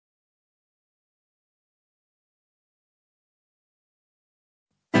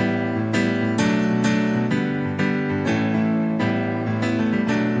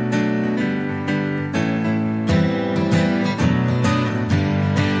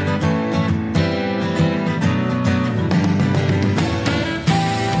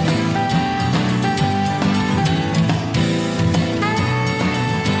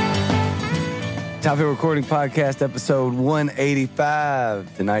Top Hill Recording Podcast, episode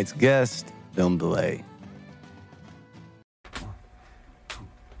 185. Tonight's guest, Film Delay.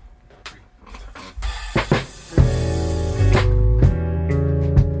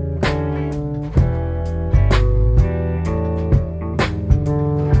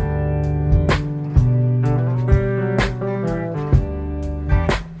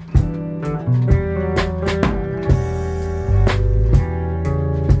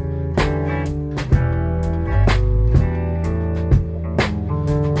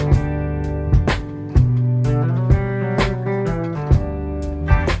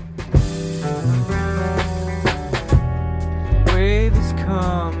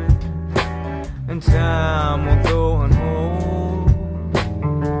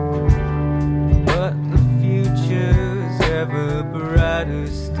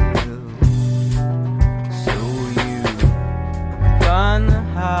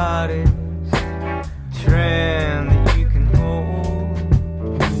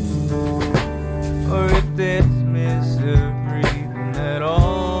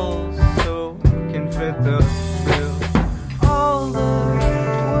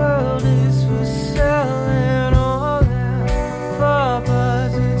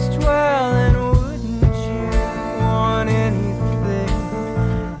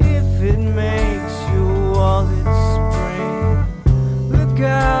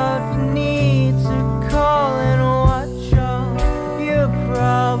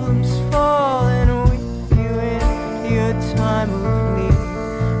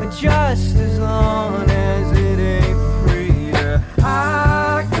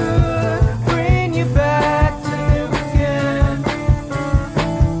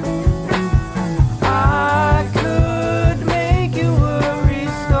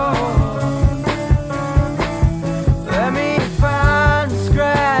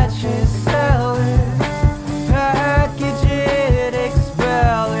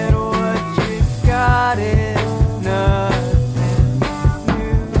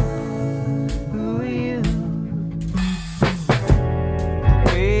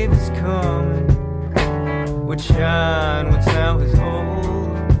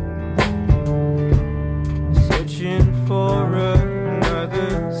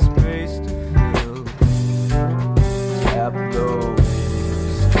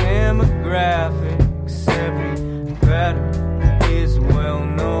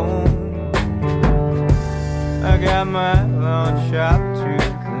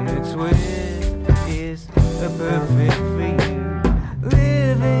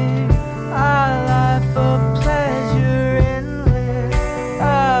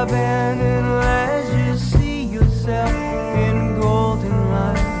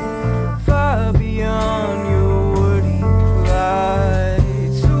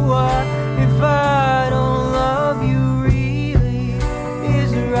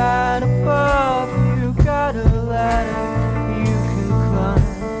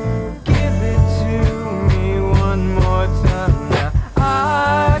 Give it to me one more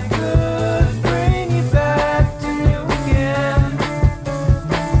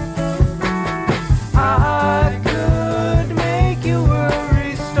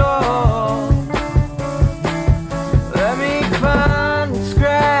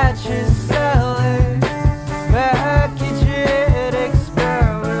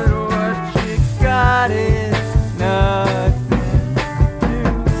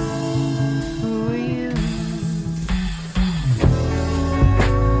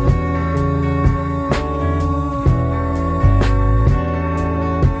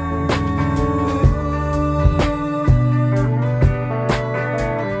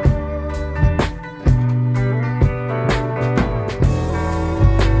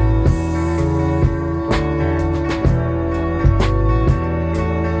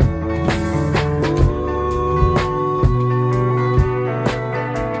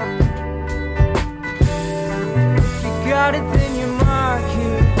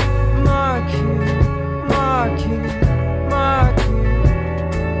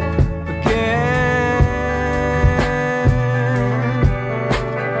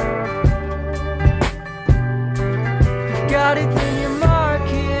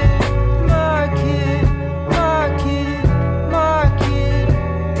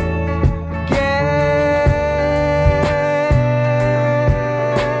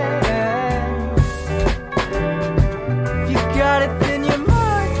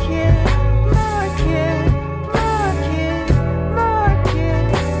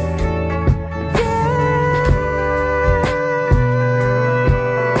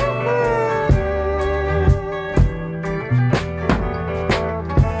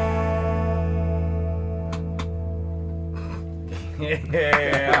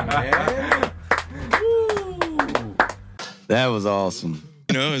man. That was awesome.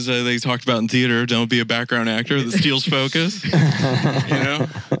 You know, as they talked about in theater, don't be a background actor that steals focus. You know?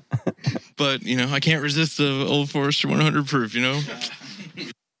 But, you know, I can't resist the Old Forester 100 proof, you know?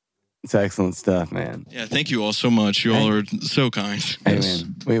 It's excellent stuff, man. Yeah, thank you all so much. You all are so kind. Hey,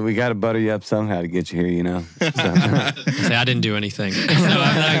 man, we got to butter you up somehow to get you here, you know? So. Say, I didn't do anything. So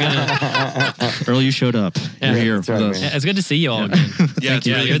I'm not gonna... Earl, you showed up. Yeah, You're here right, with us. It's good to see you all again. Yeah, it's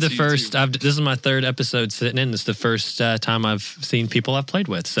really you're good the to see you first. too. This is my third episode sitting in. It's the first time I've seen people I've played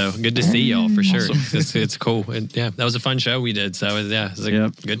with. So good to see y'all for sure. It's cool. And yeah, that was a fun show we did. So it was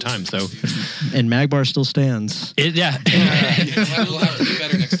a good time. So And Magbar still stands. We'll have to do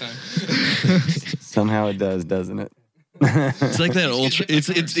better next time. Somehow it does, doesn't it? It's like that Ultron. It's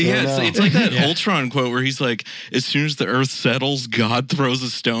like that Ultron quote where he's like, "As soon as the Earth settles, God throws a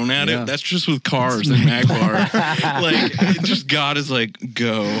stone at it." That's just with cars and Magbar. Like, just God is like,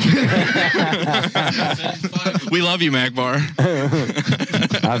 "Go." We love you, Magbar.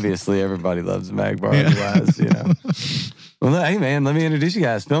 Obviously, everybody loves Magbar. Otherwise, you know. Well, hey, man, let me introduce you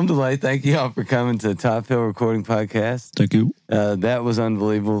guys. Film Delay, thank you all for coming to Top Hill Recording Podcast. Thank you. That was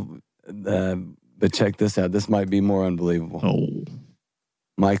unbelievable. But check this out. This might be more unbelievable. Oh.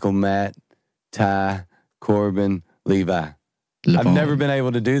 Michael, Matt, Ty, Corbin, Levi. I've never been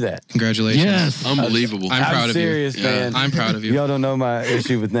able to do that. Congratulations. Yes. Unbelievable. I'm proud of serious, you. man. I'm proud of you. Y'all don't know my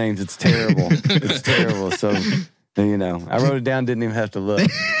issue with names. It's terrible. It's terrible. So, you know, I wrote it down, didn't even have to look.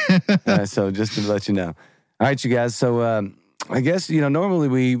 So just to let you know. All right, you guys. So I guess, you know, normally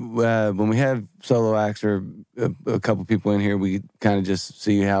we, when we have solo acts or a couple people in here, we kind of just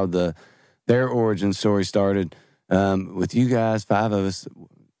see how their origin story started. With you guys, 5 of us,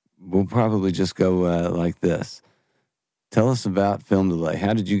 we'll probably just go like this. Tell us about Film Delay.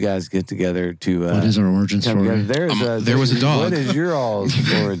 How did you guys get together to... what is our origin story? There was a dog. What is your all's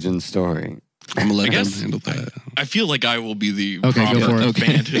origin story? I'm gonna let him handle that. I feel like I will be the Okay, go for it.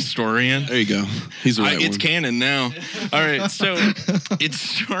 band historian. There you go. He's the right It's one. canon now. All right, so it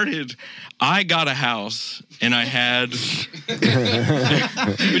started. I got a house, and I had, which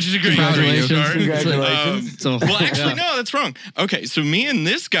is a great start. Congratulations. Well, actually, no, that's wrong. Okay, so me and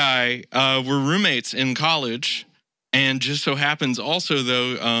this guy were roommates in college, and just so happens also,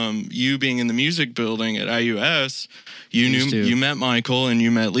 though, you being in the music building at IUS, you met Michael and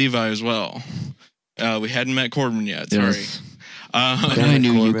you met Levi as well. We hadn't met Corbin yet. Sorry. Yes. I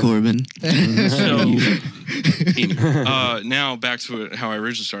knew you, Corbin. So now back to how I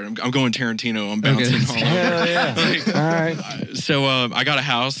originally started. I'm going Tarantino. I'm bouncing all over. Hell yeah. All right. So I got a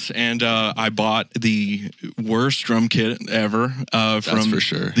house and I bought the worst drum kit ever from for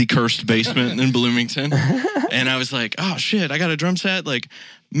sure. the cursed basement in Bloomington. And I was like, oh shit, I got a drum set. Like,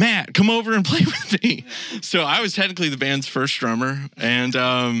 Matt, come over and play with me. So I was technically the band's first drummer, and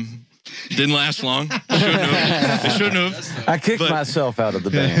didn't last long. I shouldn't have. I kicked myself out of the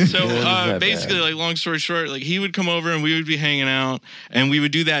band. So basically, like, long story short, like, he would come over and we would be hanging out, and we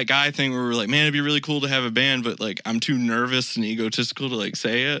would do that guy thing where we're like, man, it'd be really cool to have a band, but like, I'm too nervous and egotistical to like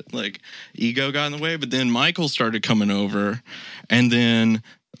say it. Like, ego got in the way. But then Michael started coming over, and then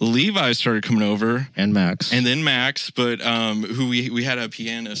Levi started coming over, And Max. and then Max, but who we had a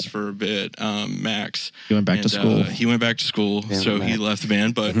pianist for a bit, Max. He went back to school. He went back to school, so Max. he left the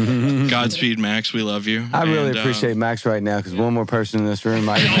band. But Godspeed, Max. We love you. I really And, appreciate Max right now because one more person in this room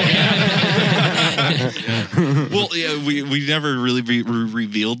might. Well, yeah, we never really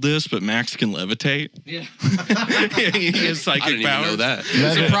revealed this, but Max can levitate. Yeah, he has psychic I didn't power. even know that.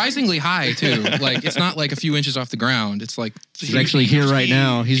 Surprisingly high, too. Like, it's not like a few inches off the ground. It's like... He's actually here right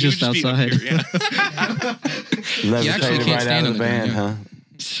now. He's He would just be up outside. here, yeah. Levitated can't right stand out of on the the band, ground, huh?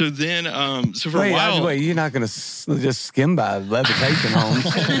 So then, so for a while, Wait, you're not going to just skim by levitation homes.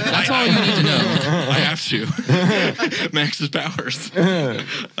 That's all you need to know. I have to. Max's powers.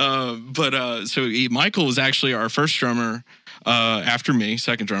 Michael was actually our first drummer after me,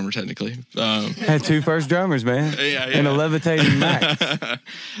 second drummer technically. Had 2 first drummers, man. Yeah. And a levitating Max.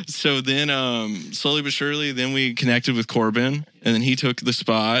 So then, slowly but surely, then we connected with Corbin, and then he took the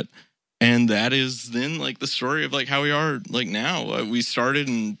spot. And that is then like the story of like how we are like now. We started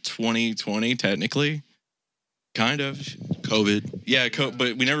in 2020, technically. Kind of. COVID. Yeah,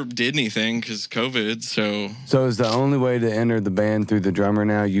 but we never did anything because COVID, so... So is the only way to enter the band through the drummer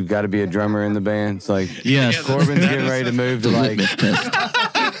now? You've got to be a drummer in the band? It's like, Yes. Corbin's getting ready to move to like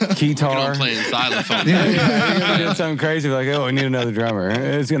guitar. Playing xylophone. You're going to do something crazy like, oh, we need another drummer.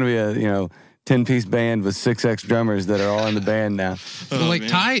 It's going to be a, 10-piece band with 6 ex-drummers that are all in the band now. Well, like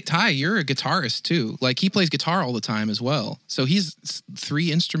man. Ty, you're a guitarist too. Like he plays guitar all the time as well. So he's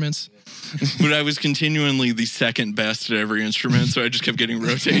 3 instruments. But I was continually the second best at every instrument, so I just kept getting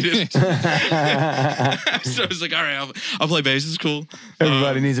rotated. So I was like, all right, I'll play bass. It's cool.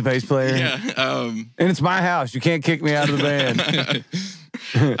 Everybody needs a bass player. Yeah. And it's my house. You can't kick me out of the band.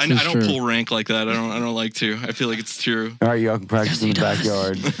 I don't pull rank like that. I don't like to. I feel like it's true. All right, y'all can practice in the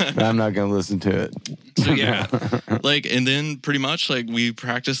backyard. But I'm not going to listen to it. So yeah, like, and then pretty much like we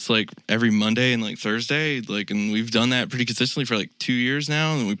practice like every Monday and like Thursday, like, and we've done that pretty consistently for like 2 years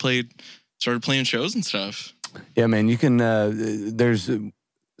now. And we started playing shows and stuff. Yeah, man, you can, there's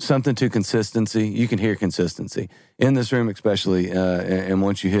something to consistency. You can hear consistency in this room, especially. And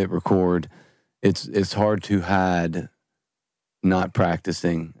once you hit record, it's hard to hide not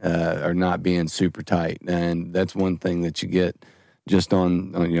practicing or not being super tight. And that's one thing that you get just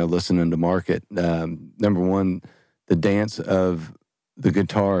on listening to Market. Number one, the dance of the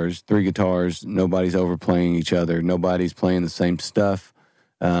guitars, 3 guitars, nobody's overplaying each other. Nobody's playing the same stuff.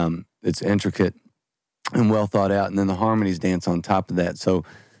 It's intricate and well thought out. And then the harmonies dance on top of that. So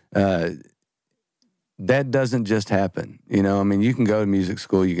that doesn't just happen. You know, I mean, you can go to music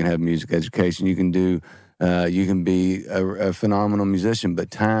school, you can have music education, you can be a phenomenal musician,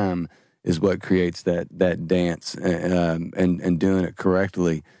 but time is what creates that dance and doing it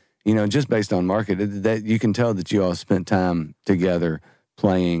correctly. You know, just based on Market, that you can tell that you all spent time together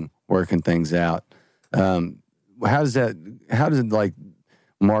playing, working things out. How does it like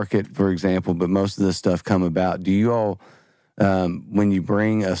Market, for example, but most of this stuff come about? Do you all, when you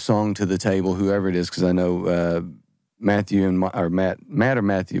bring a song to the table, whoever it is, because I know Matthew or Matt or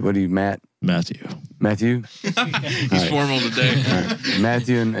Matthew, what do you, Matt? Matthew? He's formal today. Right.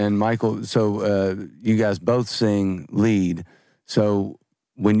 Matthew and Michael, so you guys both sing lead. So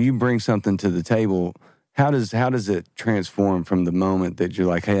when you bring something to the table, how does it transform from the moment that you're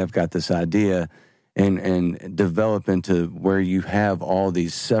like, hey, I've got this idea, and develop into where you have all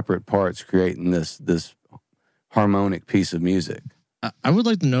these separate parts creating this harmonic piece of music? I would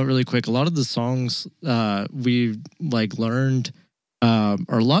like to note really quick, a lot of the songs we like learned are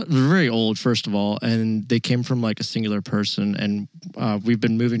they're very old, first of all, and they came from like a singular person, and we've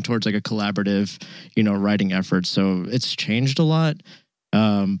been moving towards like a collaborative, writing effort. So it's changed a lot.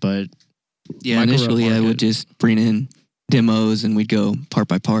 But yeah, Michael initially I would just bring in demos and we'd go part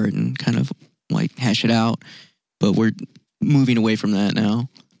by part and kind of like hash it out. But we're moving away from that now.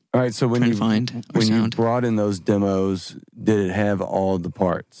 All right, so when you brought in those demos, did it have all the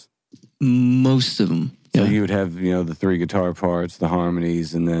parts? Most of them. So Yeah. you would have, the 3 guitar parts, the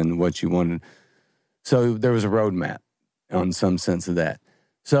harmonies, and then what you wanted. So there was a roadmap on some sense of that.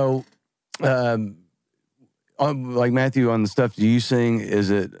 So, like Matthew, on the stuff, do you sing?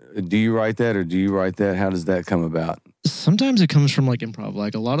 Do you write that or do you write that? How does that come about? sometimes it comes from like improv.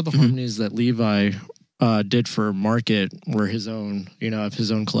 Like a lot of the harmonies that Levi did for Market were his own, of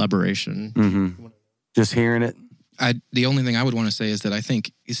his own collaboration. Mm-hmm. Just hearing it. The only thing I would want to say is that I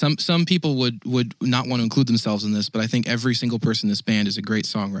think some people would not want to include themselves in this, but I think every single person in this band is a great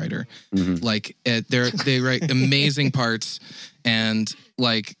songwriter. Mm-hmm. Like they write amazing parts, and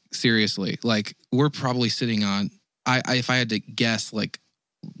like seriously, like we're probably sitting on if I had to guess, like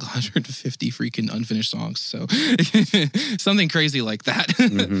 150 freaking unfinished songs. So something crazy like that.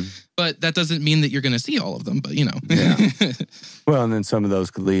 Mm-hmm. But that doesn't mean that you're going to see all of them. But Yeah. Well, and then some of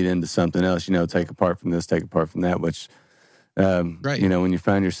those could lead into something else. Take apart from this, take apart from that. Which, right. When you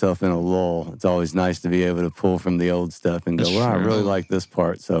find yourself in a lull, it's always nice to be able to pull from the old stuff and go, That's "Well, I true. really like this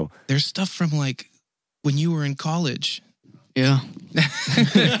part." So There's stuff from like when you were in college. Yeah. Stuff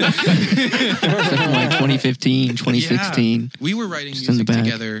from like 2015, 2016. Yeah. We were writing Just in the music back.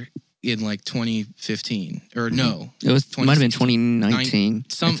 together in like 2015 or no. It might have been 2019,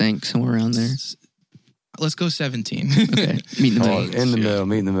 I Some- think, somewhere around there. Let's go 17. Okay. Meet in the oh, middle. in the Yeah. middle,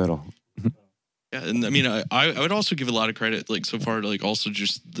 meet in the middle. Yeah, and I mean, I would also give a lot of credit, like so far, to like also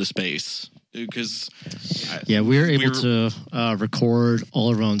just the space, because Yeah, we're able to record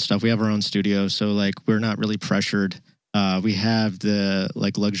all of our own stuff. We have our own studio, so like we're not really pressured. We have the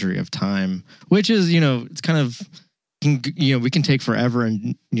like luxury of time, which is it's kind of we can take forever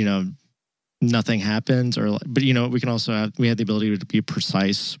and nothing happens, but we can also have the ability to be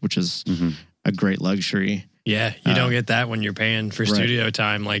precise, which is a great luxury. Yeah, you don't get that when you're paying for Right. studio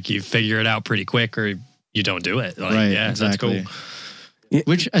time. Like you figure it out pretty quick, or you don't do it. Like, Right, yeah, exactly. that's cool. Yeah.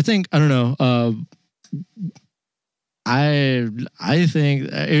 Which I think I don't know. I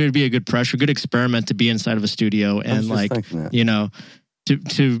think it would be a good experiment to be inside of a studio I was and just like thinking that.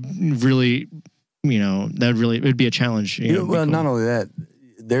 to really it would be a challenge. Well, not only that,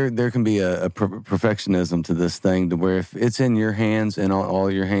 there can be a perfectionism to this thing to where if it's in your hands and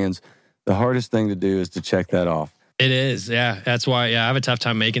all your hands, the hardest thing to do is to check that off. It is, yeah. That's why, I have a tough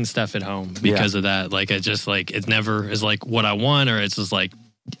time making stuff at home because of that. Like, it just like it never is like what I want, or it's just like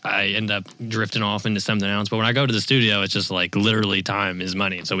I end up drifting off into something else. But when I go to the studio, it's just like literally time is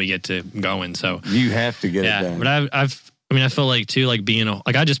money, and so we get to going. So you have to get it done. But I feel like too, like being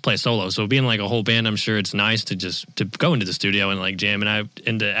I just play solo, so being like a whole band, I'm sure it's nice to go into the studio and like jam.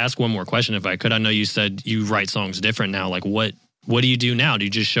 And to ask one more question, if I could, I know you said you write songs different now. Like what do you do now? Do you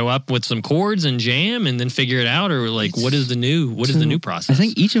just show up with some chords and jam and then figure it out, or like what is the new process? I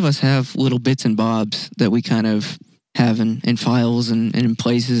think each of us have little bits and bobs that we kind of have in files and in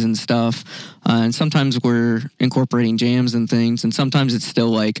places and stuff. And sometimes we're incorporating jams and things, and sometimes it's still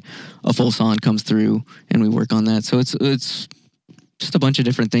like a full song comes through and we work on that. So it's just a bunch of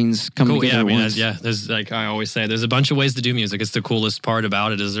different things coming together at once. There's like I always say, there's a bunch of ways to do music. It's the coolest part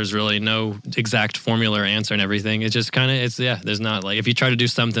about it is there's really no exact formula or answer and everything. It's just kind of, there's not like, if you try to do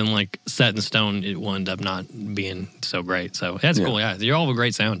something like set in stone, it will end up not being so great. So that's cool. Yeah. You all have a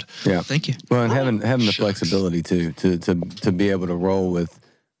great sound. Yeah. Thank you. Well, and having the flexibility to be able to roll with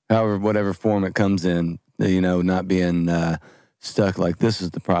whatever form it comes in, not being stuck like this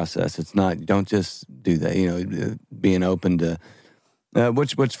is the process. It's not, don't just do that, being open to,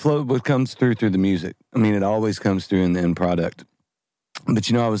 what comes through the music. I mean, it always comes through in the end product. But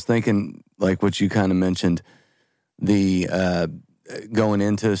I was thinking, like what you kind of mentioned, the going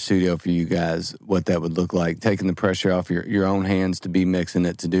into a studio for you guys, what that would look like, taking the pressure off your own hands to be mixing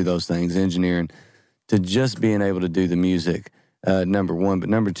it, to do those things, engineering, to just being able to do the music. Number one, but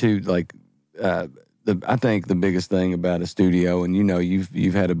number two, like I think the biggest thing about a studio, and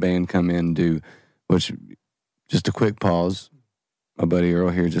you've had a band come in and do, which just a quick pause. My buddy Earl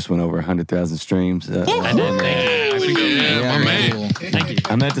here just went over 100,000 streams. I did. My man. Thank you.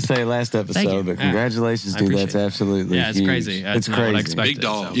 I meant to say last episode, but congratulations, dude. That's absolutely it's huge. crazy. It's crazy. What I expected, Big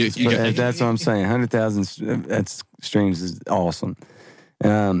dog. So. That's what I'm saying. 100,000 that's streams is awesome.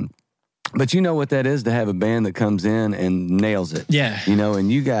 But you know what that is to have a band that comes in and nails it. Yeah.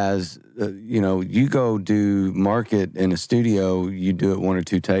 And you guys, you go do market in a studio, you do it one or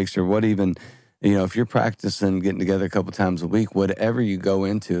two takes or what even. If you're practicing, getting together a couple times a week, whatever you go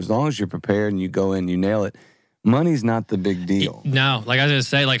into, as long as you're prepared and you go in, you nail it, money's not the big deal. No, like I was going to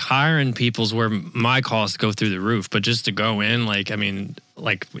say, like hiring people's where my costs go through the roof, but just to go in, like, I mean,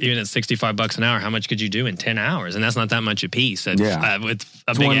 like even at $65 an hour, how much could you do in 10 hours? And that's not that much a piece with a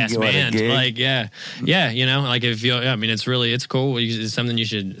big ass band. Like, like if it's cool. It's something you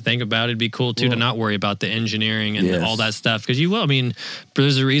should think about. It'd be cool too to not worry about the engineering and all that stuff. Cause you will, I mean,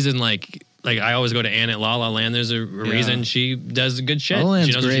 there's a reason like I always go to Ann at La La Land. There's a reason she does good shit. La La Land's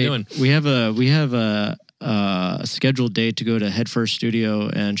she knows great. what she's doing. We have a scheduled date to go to Head First Studio,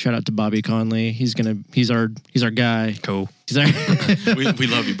 and shout out to Bobby Conley. He's our guy. Cool. He's our we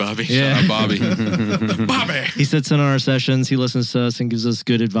love you, Bobby. Yeah. Shout out Bobby. Bobby. He sits in on our sessions. He listens to us and gives us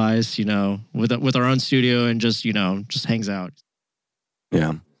good advice. With our own studio, and just hangs out.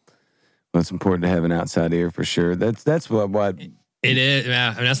 Yeah, well, it's important to have an outside ear for sure. That's what. It is,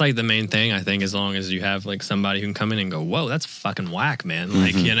 yeah. I mean, that's like the main thing, I think, as long as you have like somebody who can come in and go, whoa, that's fucking whack, man.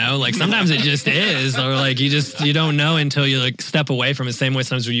 Like, like sometimes it just is, or like you don't know until you like step away from it. Same way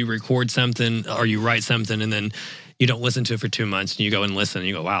sometimes when you record something or you write something and then you don't listen to it for 2 months and you go and listen and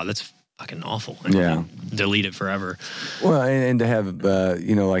you go, wow, that's fucking awful. And you delete it forever. Well, and to have,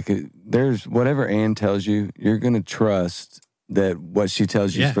 there's whatever Ann tells you, you're going to trust that what she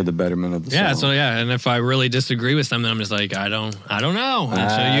tells you is for the betterment of the song. So and if I really disagree with something, I'm just like, I don't know.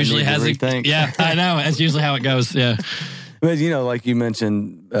 And so usually has I know. That's usually how it goes. Yeah. But like you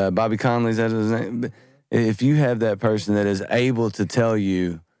mentioned, Bobby Conley's that his name. If you have that person that is able to tell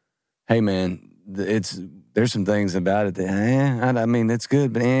you, hey man, there's some things about it that I mean it's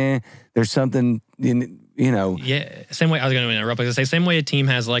good, but there's something Yeah, same way. I was going to interrupt. Say same way a team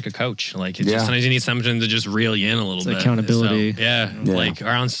has like a coach. Like it's just, sometimes you need something to just reel you in a little bit. Accountability. So, like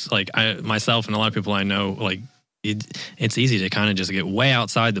around myself and a lot of people I know, like it's easy to kind of just get way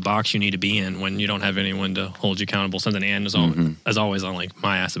outside the box you need to be in when you don't have anyone to hold you accountable. Something Ann is always on like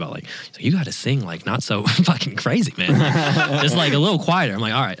my ass about, like, so you got to sing like not so fucking crazy, man. Just like a little quieter. I'm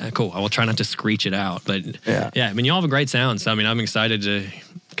like, all right, cool. I will try not to screech it out. But I mean, you all have a great sound. So I mean, I'm excited to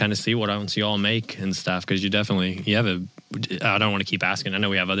kind of see what else you all make and stuff, because you have I don't want to keep asking. I know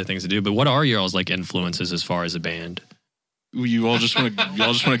we have other things to do, but what are your all's like influences as far as a band? You all just want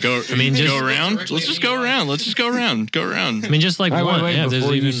to go. I mean, go around. Let's just go around. Go around. I mean, just like wait,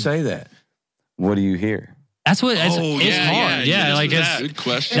 before you say that, what do you hear? That's what it's hard. Yeah, like it's good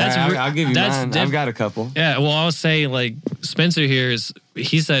question. I'll give you mine. I've got a couple. Yeah, well, I'll say like Spencer here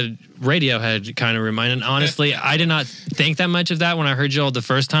he said Radiohead kind of reminded. Honestly, I did not think that much of that when I heard you all the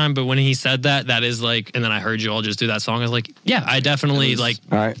first time, but when he said that is like, and then I heard you all just do that song, I was like, yeah, I definitely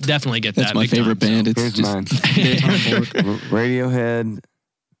definitely get that. That's my favorite band. It's Here's just mine. Radiohead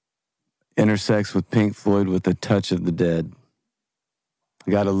intersects with Pink Floyd with a touch of the Dead.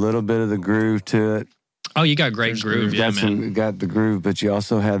 Got a little bit of the groove to it. Oh, you got great groove, yeah, man. Got the groove, but you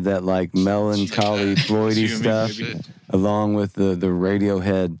also have that like melancholy, Floydy stuff, along with the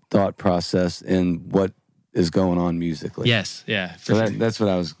Radiohead thought process in what is going on musically. Yes, yeah. So that's what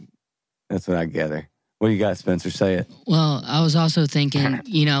I gather. What do you got, Spencer? Say it. Well, I was also thinking,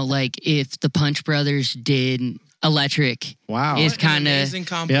 like if the Punch Brothers did Electric, is kind of amazing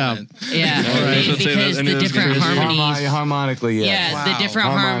compliment. Yeah, because the different harmonies, harmonically, yes. Yeah, the different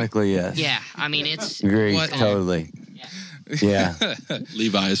harmonically, yes. Yeah, I mean it's agreed totally. Yeah.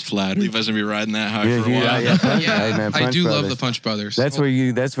 Levi's flat. Levi's gonna be riding that high for a while. Hey, man, I do Brothers. love the Punch Brothers. That's where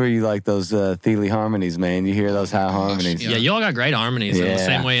you like those Thiele harmonies, man. You hear those high harmonies. Yeah, you all got great harmonies. Yeah. In the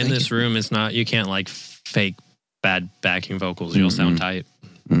same way in this room, it's not, you can't like fake bad backing vocals. You'll sound tight.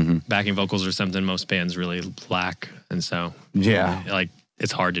 Mm-hmm. Backing vocals are something most bands really lack, and so like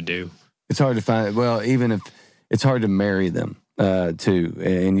it's hard to do. It's hard to find. Well, even if it's hard to marry them too,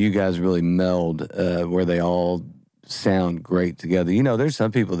 and you guys really meld where they all sound great together. There's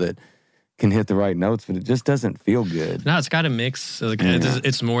some people that can hit the right notes, but it just doesn't feel good. No, it's got a mix. Like,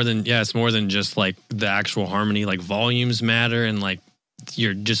 it's more than just like the actual harmony. Like volumes matter, and like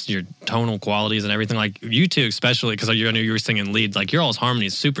your tonal qualities and everything. Like you two especially, because I knew you were singing lead. Like your all's harmony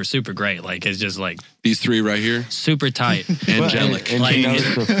is super, super great. Like it's just like these three right here, super tight, angelic. And like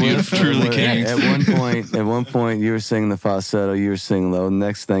truly kings. At one point, you were singing the falsetto, you were singing low.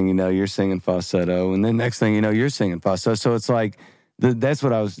 Next thing you know, you're singing falsetto, and then next thing you know, you're singing falsetto. So it's like that's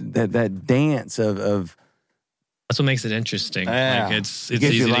what I was that dance of. That's what makes it interesting. Yeah. Like it's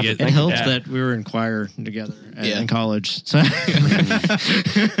easy to get. It helped that we were in choir together in college. So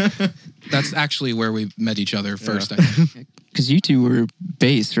that's actually where we met each other first. I think. because you two were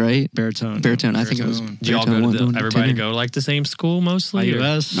bass, right? Baritone. I think it was. Do y'all go to everybody go like the same school mostly?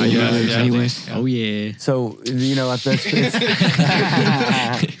 IUS. IUS. Oh yeah. So that's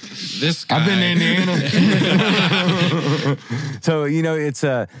This guy. I've been to Indiana. So it's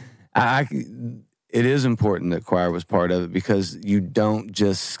it is important that choir was part of it because you don't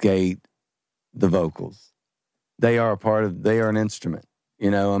just skate the vocals. They are an instrument.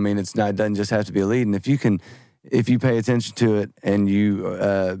 It doesn't just have to be a lead. And if you pay attention to it and you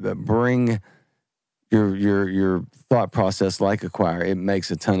bring your thought process like a choir, it makes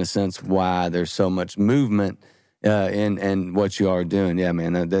a ton of sense why there's so much movement in what you are doing. Yeah,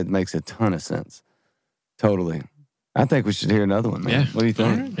 man, that makes a ton of sense. Totally. I think we should hear another one, man. Yeah. What do you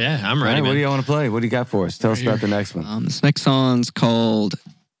think? Right. Yeah, I'm ready. Right, what man. do you want to play? What do you got for us? Tell us about the next one. This next song's called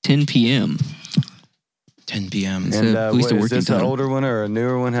 10 p.m. 10 p.m. It's And at least a is working this an title. older one or a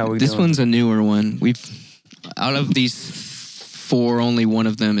newer one? How we This doing? one's a newer one. Out of these four, only one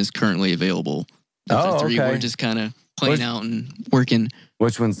of them is currently available. The other three okay. we're just kind of playing out and working.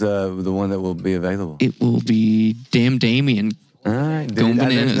 Which one's the one that will be available? It will be Damn Damien. All right, dude. Going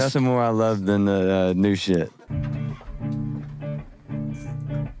There's bananas. nothing more I love than the new shit.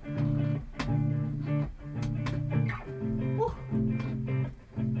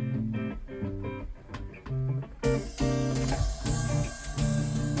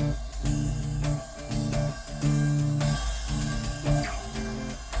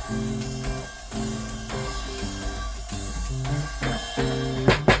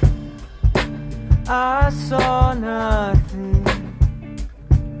 I saw nothing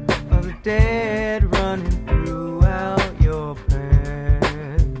of the dead running throughout your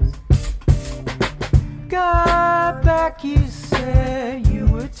past. Got back, you said you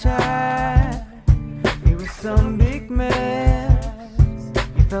were tired. It was some big mess.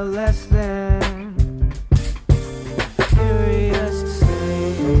 You felt less than curious to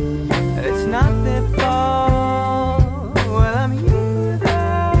say it's not their fault. Well, I'm here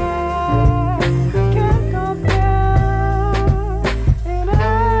that can't compare, and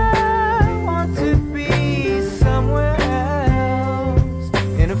I want to be somewhere else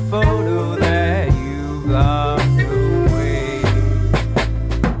in a photo that you locked away.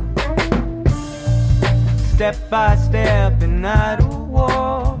 Step by step and not a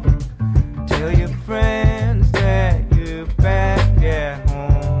walk. Tell your friends that you're back at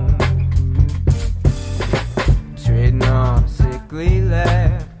home. Trading on a sickly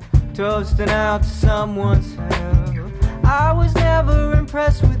laugh, toasting out to someone's hell. I was never impressed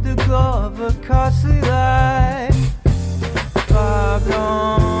impressed with the glow of a costly life. Far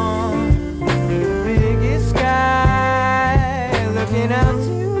gone, the biggest sky, looking out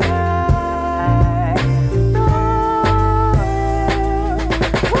too high.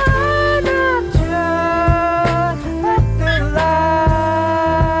 Why not just let the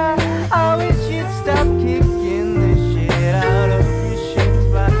light? I wish you'd stop kicking the shit out of your shins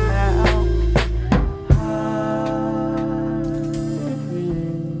by now.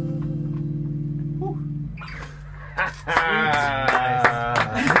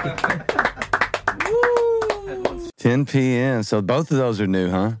 10 p.m. So both of those are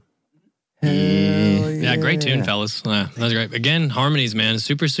new, huh? Yeah, great tune, fellas. That was great. Again, harmonies, man,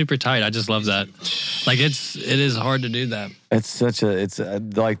 super, super tight. I just love that. Like it is hard to do that. It's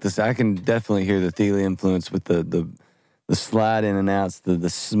like this. I can definitely hear the Thiele influence with the slide in and outs, the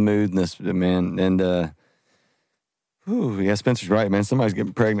smoothness, man. And yeah, Spencer's right, man. Somebody's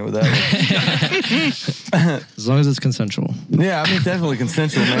getting pregnant with that one. As long as it's consensual. Yeah, I mean, definitely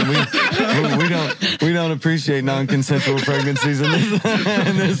consensual, man. We don't appreciate non-consensual pregnancies in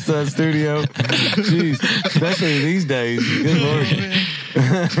this studio. Jeez, especially these days. Good Lord.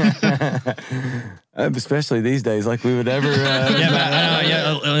 Especially these days, like we would ever.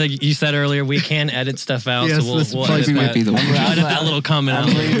 Like you said earlier, we can edit stuff out, Yes, so this we'll Might edit be the one. that little comment I'm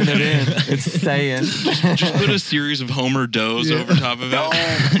out. leaving it in. It's staying. Just put a series of Homer Does over top of it.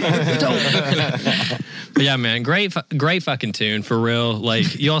 But yeah, man, great fucking tune for real.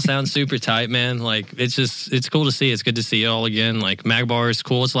 Like you all sound super tight, man. Like it's cool to see. It's good to see you all again. Like Magbar is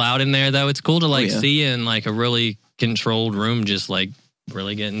cool. It's loud in there though. It's cool to see you in like a really controlled room, just like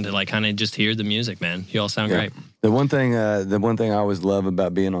really getting to like kind of just hear the music, man. You all sound great. The one thing I always love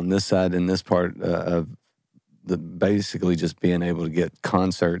about being on this side in this part of basically just being able to get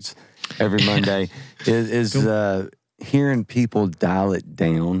concerts every Monday is hearing people dial it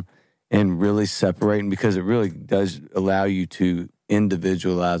down and really separating, because it really does allow you to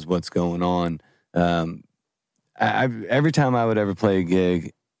individualize what's going on. Every time I would ever play a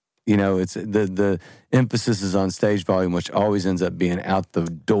gig, you know, it's the emphasis is on stage volume, which always ends up being out the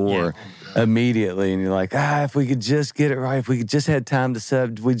door immediately. And you're like, if we could just get it right, if we could just had time to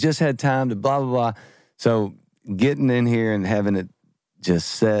sub, we just had time to blah, blah, blah. So getting in here and having it just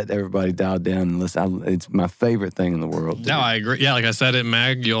set, everybody dialed down and listen, it's my favorite thing in the world. No, I agree. Yeah, like I said at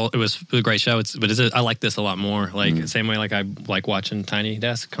Mag, it was a great show. I like this a lot more. Like same way like I like watching Tiny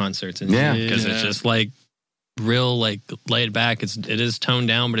Desk concerts. And because it's just like real, like laid back. It is toned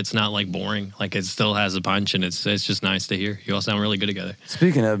down, but it's not like boring. Like it still has a punch, and it's just nice to hear. You all sound really good together.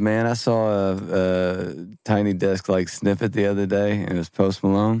 Speaking of, man, I saw a Tiny Desk like snippet the other day, and it was Post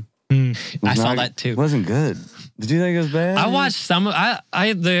Malone. I saw that too. Wasn't good. Did you think it was bad? I watched some of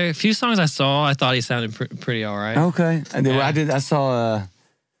the few songs I saw. I thought he sounded pretty all right. Okay, I saw him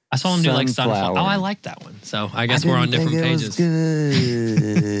do like Sunflower. Sunflower. Oh, I like that one. So I guess we're on different pages.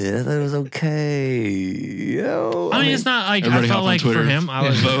 Good. I thought it was okay. I mean, it's not like Everybody I felt hop on like Twitter. for him.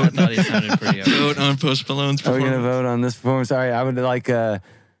 I thought he sounded pretty okay. Vote on Post Malone's Are we performance. gonna vote on this performance? Sorry, I would like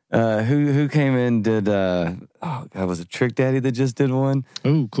who came in did was it Trick Daddy that just did one?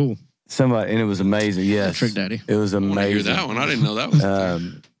 Oh, cool. Somebody, and it was amazing. Yes, Trick Daddy. It was I want to hear amazing. that one. I didn't know that was.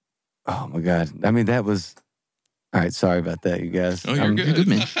 Oh my God! I mean, that was. All right, sorry about that, you guys. Oh, you're good,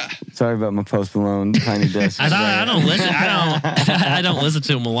 man. Sorry about my Post Malone Tiny Desk. I don't listen. I don't listen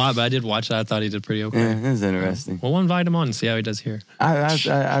to him a lot, but I did watch that. I thought he did pretty okay. Yeah, it was interesting. Well, we'll invite him on and see how he does here. I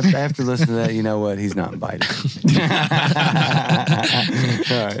after listening to that, you know what? He's not invited.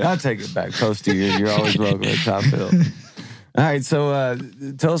 All right, I'll take it back. Posty, you're always welcome at Top Hill. All right, so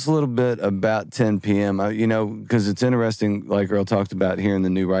tell us a little bit about 10 p.m. You know, because it's interesting, like Earl talked about here in the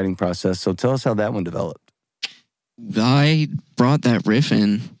new writing process. So tell us how that one developed. I brought that riff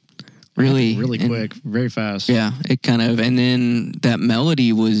in really quick, very fast. Yeah, it kind of, and then that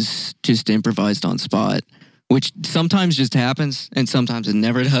melody was just improvised on spot, which sometimes just happens, and sometimes it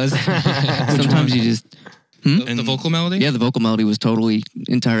never does. Sometimes you just... And the vocal melody? Yeah, the vocal melody was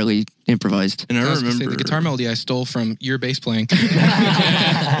entirely improvised. And I was gonna remember say, the guitar melody I stole from your bass playing.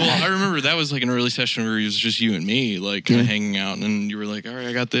 Well, I remember that was like an early session where it was just you and me, like kind of hanging out, and you were like, "All right,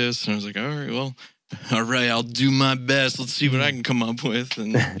 I got this," and I was like, "All right, well, all right, I'll do my best. Let's see what I can come up with,"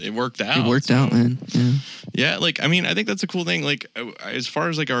 and it worked out. It worked out, man. Yeah, like I mean, I think that's a cool thing. Like as far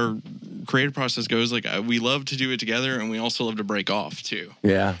as like our creative process goes, like we love to do it together, and we also love to break off too.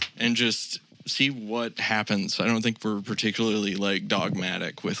 Yeah, and just see what happens. I don't think we're particularly like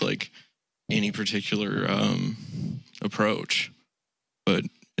dogmatic with like any particular approach, but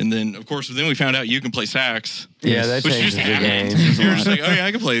and then of course we found out you can play sax. Yeah, that which changes just the happened. game. You were just like, oh yeah,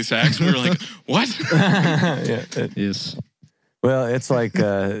 I can play sax. And we were like, what? Yeah, Yes. Well, it's like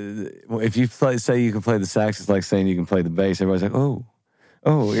if you say you can play the sax, it's like saying you can play the bass. Everybody's like,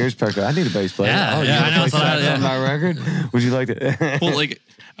 oh, ears perk up. I need a bass player. Yeah, you yeah, want I know. to play sax Yeah. on my record? Would you like to? Well, like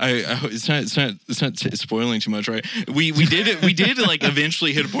it's not spoiling too much, right? We did like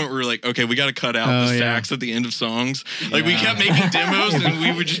eventually hit a point where we were like, okay, we got to cut out the sax at the end of songs. Like we kept making demos and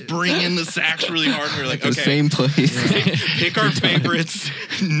we would just bring in the sax really hard. And we were like, The okay, same place. pick our favorites.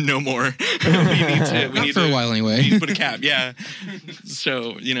 No more. We need for to, a while anyway. We need to put a cap. Yeah.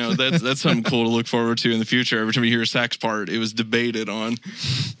 So that's something cool to look forward to in the future. Every time you hear a sax part, it was debated on,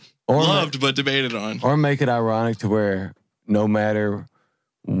 loved but debated on, or make it ironic to where no matter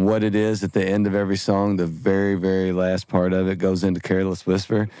what it is at the end of every song, the very, very last part of it goes into Careless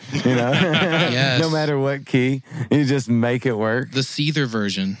Whisper. You know, Yes. No matter what key, you just make it work. The Seether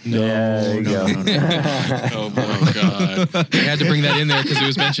version. Yeah, there you go. oh my god. I had to bring that in there because it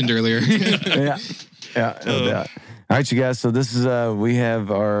was mentioned earlier. Yeah, no doubt. All right, you guys. So this is we have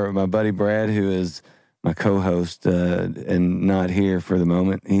my buddy Brad, who is my co-host and not here for the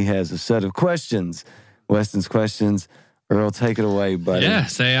moment. He has a set of questions, Weston's questions. Earl, take it away, buddy. Yeah,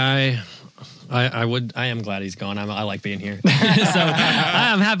 say I am glad he's gone. I like being here. So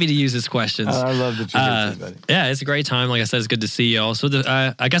I'm happy to use his questions. I love that you're here, buddy. Yeah, it's a great time. Like I said, it's good to see y'all. So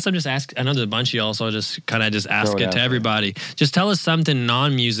I guess I'm just asking, I know there's a bunch of y'all, so I'll just kind of ask it to everybody. Just tell us something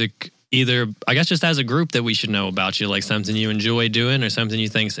non-music, either, I guess just as a group that we should know about you, like something you enjoy doing or something you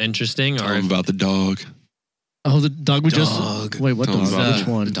think's interesting. Tell Or them about the dog. Oh, the dog we just... Wait, what Tell 'em dog? about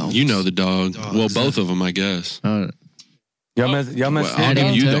Which one? You know the dog. Well, both of them, I guess. Y'all mess Well, I'll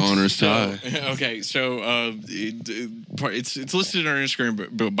give you the text? honors, Ty. Okay, so it's listed in our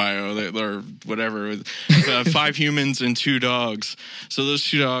Instagram bio or whatever. With 5 humans and 2 dogs. So those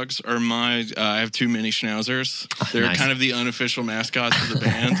 2 dogs are I have 2 mini schnauzers. They're Nice. kind of the unofficial mascots of the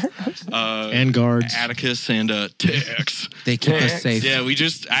band. And guards. Atticus and Tex. They keep us safe. Yeah,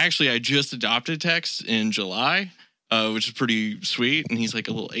 I just adopted Tex in July, which is pretty sweet. And he's like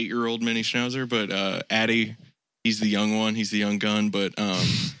a little 8-year-old mini schnauzer. But Addie, he's the young one. He's the young gun. But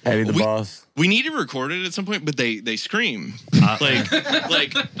Addie the boss. we need to record it at some point. But they scream like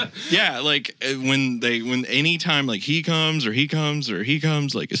when anytime like he comes,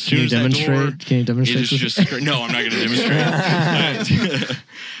 like as soon as that door. Can you demonstrate? It is just no. I'm not going to demonstrate.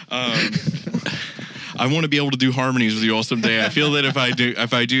 I want to be able to do harmonies with you all someday. I feel that if I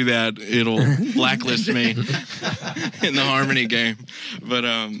do that, it'll blacklist me in the harmony game. But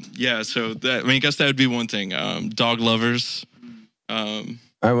yeah. So I guess that would be one thing. Dog lovers. All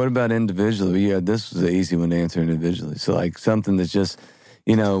right, what about individually? Yeah, this was an easy one to answer individually. So like something that's just,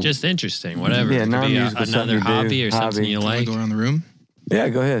 just interesting, whatever. Yeah, It could be non-musical, something another you do, hobby or something you Wanna like. go around the room? Yeah,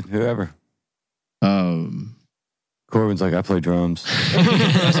 go ahead, whoever. Corbin's like, I play drums.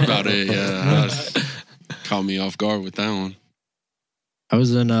 That's about it, yeah. Caught me off guard with that one. I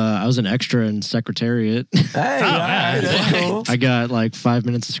was an extra in Secretariat. Hey, all right, that's cool. I got like 5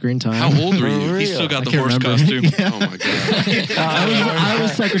 minutes of screen time. How old were you? He's still got I the can't horse remember. costume. Oh my god. I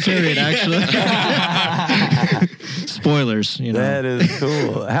was Secretariat actually. Spoilers, That is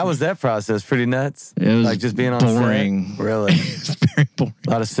cool. How was that process? Pretty nuts? It was like just being on boring. set? Really? It's very boring. A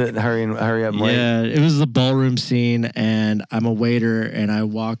lot of sitting, hurry up and wait. Yeah, it was the ballroom scene, and I'm a waiter, and I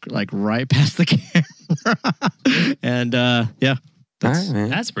walk like right past the camera, and yeah. All right, man.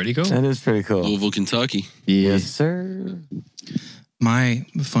 That's pretty cool. That is pretty cool. Louisville, Kentucky. Yes, sir. My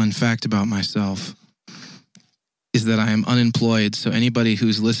fun fact about myself is that I am unemployed. So anybody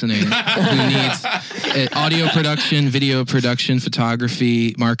who's listening who needs audio production, video production,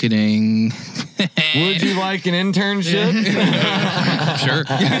 photography, marketing. Would you like an internship? Sure.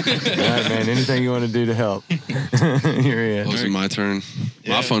 All right, man. Anything you want to do to help? You're in. Was it my turn?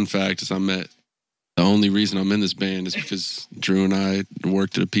 Yeah. My fun fact is the only reason I'm in this band is because Drew and I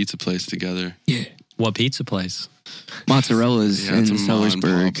worked at a pizza place together. What pizza place? Mozzarella's Yeah, in it's a mom and pop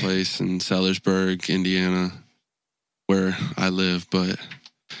Sellersburg. place in Sellersburg, Indiana, where I live. But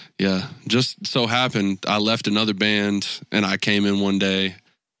yeah, just so happened I left another band and I came in one day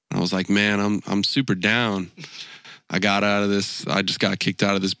and I was like, man, I'm super down. I just got kicked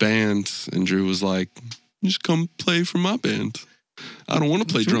out of this band, and Drew was like, just come play for my band. I don't want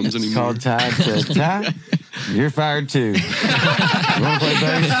to play drums anymore. Called Ty and said, Ty, you're fired too. You want to play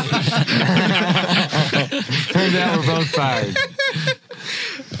bass? Turns out we're both fired.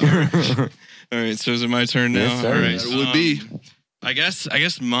 All right, so is it my turn now? Yes, sir. All right, It would be. I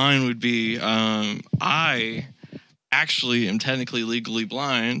guess mine would be. I actually am technically legally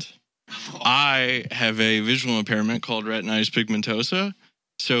blind. I have a visual impairment called retinitis pigmentosa,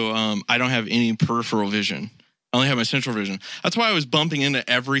 so I don't have any peripheral vision. I only have my central vision. That's why I was bumping into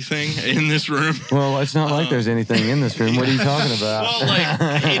everything in this room. Well, it's not like there's anything in this room. What are you talking about? Well,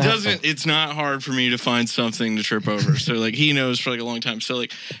 like it's not hard for me to find something to trip over. So like he knows for like a long time. So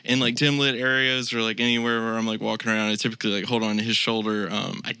like in like dim lit areas or like anywhere where I'm like walking around, I typically like hold on to his shoulder.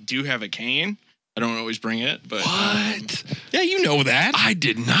 I do have a cane. I don't always bring it, but What? Yeah, you know that. I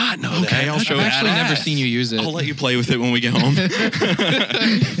did not know Okay, that. I'll show I've it. actually never seen you use it. I'll let you play with it when we get home.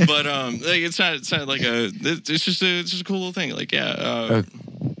 But like it's not like it's just a cool little thing. Like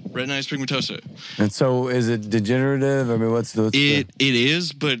red and ice pigmentosa. And so, is it degenerative? I mean, It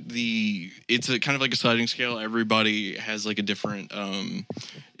is, but it's a kind of like a sliding scale. Everybody has like a different.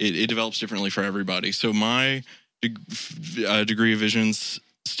 It develops differently for everybody. So my degree of vision's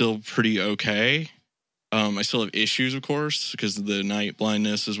still pretty okay. I still have issues, of course, because of the night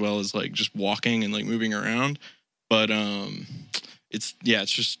blindness as well as like just walking and like moving around. But it's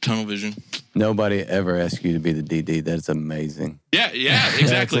just tunnel vision. Nobody ever asked you to be the DD. That's amazing. Yeah,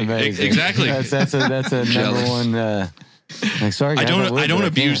 exactly, exactly. That's a number one. Like, sorry, guys, I don't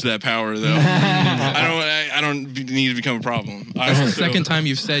abuse that power though. I don't need to become a problem. That's the second time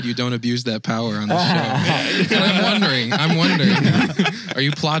you've said you don't abuse that power on the show. And I'm wondering, are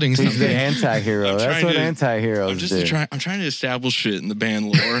you plotting something? He's the anti-hero. That's what anti-heroes do. I'm trying to establish shit in the band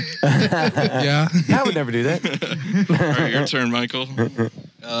lore. Yeah. I would never do that. All right, your turn, Michael.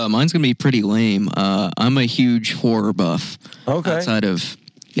 Mine's gonna be pretty lame. I'm a huge horror buff. Okay. Outside of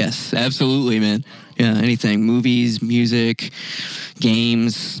yes, absolutely, man. Yeah, anything, movies, music,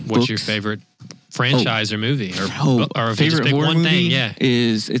 games. What's books. your favorite franchise or movie or if you just favorite pick horror one movie thing? Yeah.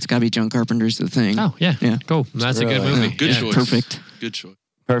 it's got to be John Carpenter's The Thing. Oh yeah, cool. That's a good movie. Good choice. Perfect. Good choice.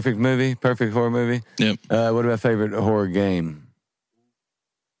 Perfect movie. Perfect horror movie. Yep. What about favorite horror game?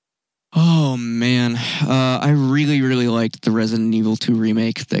 Oh man, I really liked the Resident Evil 2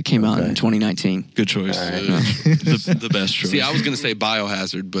 remake that came out in 2019. Good choice. Right. The best choice. See, I was gonna say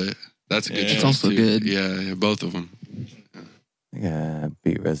Biohazard, but that's a good choice. It's also too. good. Yeah, both of them. Yeah, I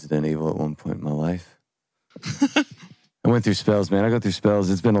beat Resident Evil at one point in my life. I went through spells, man. I go through spells.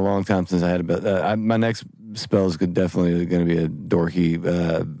 It's been a long time since I had my next spell is definitely going to be a dorky,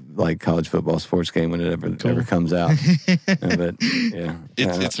 like college football sports game when it ever comes out. But yeah,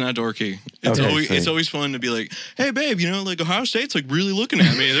 it's not dorky. It's Okay, it's always fun to be like, hey babe, like Ohio State's like really looking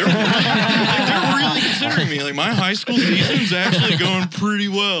at me. They're really considering me. Like my high school season's actually going pretty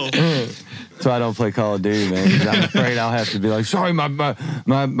well. So I don't play Call of Duty, man, because I'm afraid I'll have to be like, sorry,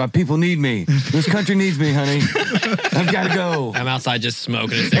 my people need me. This country needs me, honey. I've got to go. I'm outside just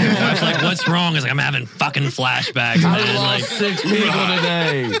smoking a cigarette. I was like, what's wrong? It's like I'm having fucking flashbacks, man. I lost 6 people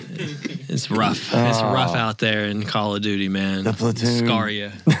today. It's rough. It's rough out there in Call of Duty, man. The platoon. Scar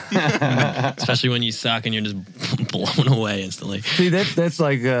you. Especially when you suck and you're just blown away instantly. See, that's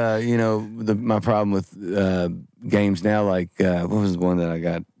like, my problem with games now. Like, what was the one that I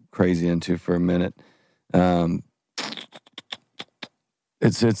got crazy into for a minute?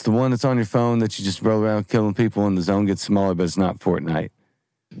 It's the one that's on your phone that you just roll around killing people and the zone gets smaller, but it's not Fortnite.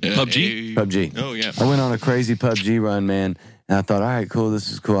 PUBG. Oh yeah. I went on a crazy PUBG run, man, and I thought, all right, cool, this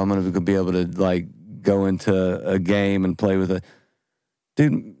is cool. I'm gonna be able to like go into a game and play with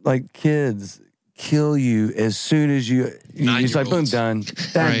dude. Like kids kill you as soon as you. It's like boom, done.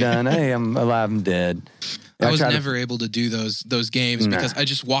 Right. Done. Hey, I'm alive. I'm dead. I was never able to do those games because I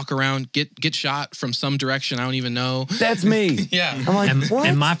just walk around, get shot from some direction I don't even know. That's me. Yeah. I'm like, what?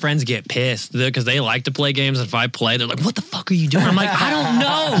 And my friends get pissed because they like to play games. If I play, they're like, "What the fuck are you doing?" I'm like, "I don't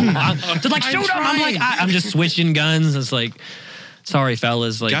know." They're like, "Shoot him!" I'm like, "I'm just switching guns." It's like, sorry,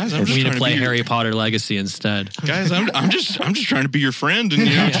 fellas. Like, guys, we need to play Harry Potter Legacy instead. Guys, I'm just trying to be your friend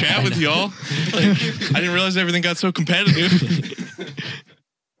and chat with y'all. Like, I didn't realize everything got so competitive.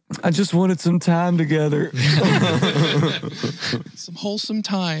 I just wanted some time together. Some wholesome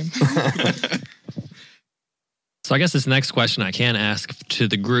time. So I guess this next question I can ask to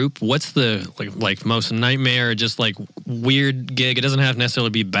the group: what's the like most nightmare, just like weird gig? It doesn't have to necessarily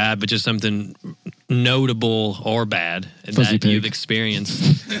be bad, but just something notable or bad that you've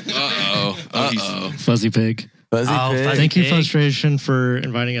experienced. Fuzzy Pig. Fuzzy Pig. Thank you, Frustration, for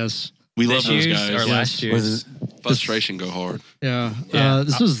inviting us. We love those year's guys. or last year's. Frustration go hard. Yeah. Yeah.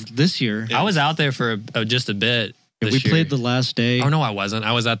 This was this year. I was out there for just a bit. We played the last day. Oh no, I wasn't.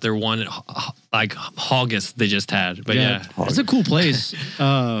 I was at their one like August they just had. But yeah. It's a cool place.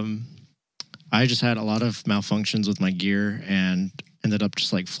 I just had a lot of malfunctions with my gear and ended up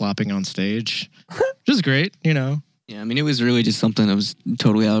just like flopping on stage. Which is great, Yeah, I mean, it was really just something that was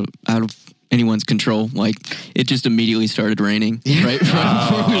totally out of anyone's control. Like, it just immediately started raining right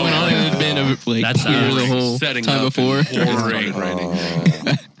before we went on. It had been like clear the whole setting time up before. Raining.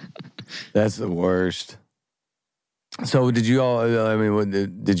 That's the worst. So did you all? I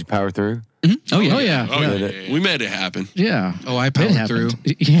mean, did you power through? Oh yeah. Oh yeah. Oh, yeah. yeah. We made it happen. Yeah. Oh, I powered through. Oh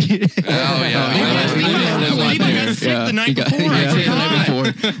yeah. We got sick the night before. I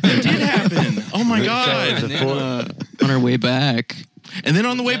forgot. It did happen. Oh my god! On our way back, And then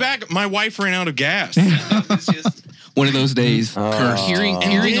on the way back, my wife ran out of gas. one of those days. Hearing all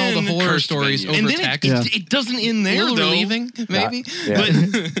the horror cursed stories venue. over And then text. it doesn't end there, A little though. relieving, maybe. Yeah.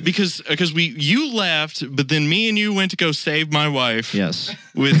 But because you left, but then me and you went to go save my wife Yes.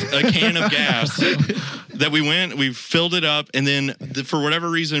 with a can of gas. That we filled it up, and then for whatever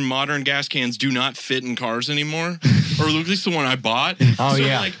reason, modern gas cans do not fit in cars anymore, or at least the one I bought. Oh, so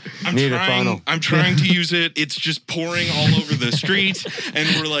yeah. like Need a funnel. I'm trying to use it. It's just pouring all over the street, and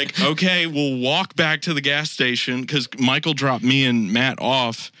we're like, okay, we'll walk back to the gas station because Michael dropped me and Matt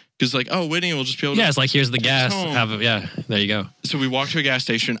off. Because like, oh, Whitney will just be able to. Yeah, it's like here's the gas. home. Have it. Yeah, there you go. So we walk to a gas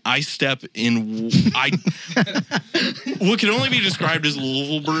station. I step in. What can only be described as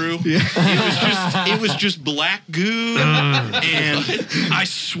Louisville brew. It was just black goo, and I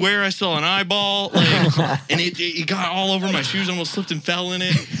swear I saw an eyeball. And it got all over my shoes. Almost slipped and fell in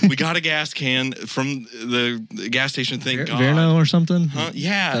it. We got a gas can from the gas station. Thank God. Verno or something. Huh?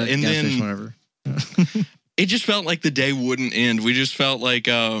 Yeah, and gas then station, whatever. it just felt like the day wouldn't end. We just felt like,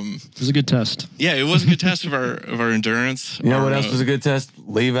 It was a good test. yeah, it was a good test of our endurance. You know what else was a good test?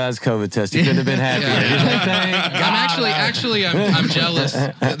 Levi's COVID test. He couldn't have been happier. He's like, thank God. I'm jealous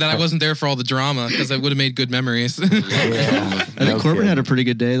that I wasn't there for all the drama because I would have made good memories. Yeah. I think Corbin had a pretty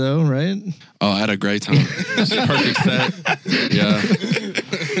good day though, right? Oh, I had a great time. It was a perfect set. Yeah.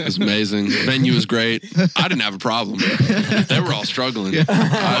 It was amazing. The venue was great. I didn't have a problem. They were all struggling. I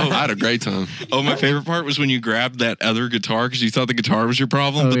had a great time. Oh, my favorite part was when you grabbed that other guitar because you thought the guitar was your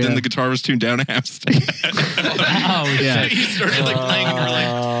problem, but then yeah. the guitar was tuned down a half step. Oh yeah. So you started like playing and you're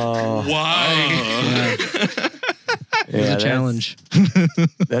like, why? It was a challenge.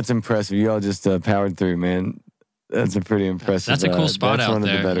 That's impressive. You all just powered through, man. That's a pretty impressive. That's a cool spot that's out one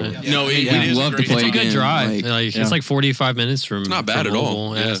there. Of the better. No, it Yeah, is love to great. play It's a good again, drive. like, It's like 45 minutes from. It's not bad at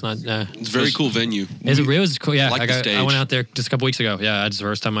all. Yeah, Yeah. it's not. It's a very cool venue. It was cool. Yeah, Like the I stage. went out there just a couple weeks ago. Yeah, it's the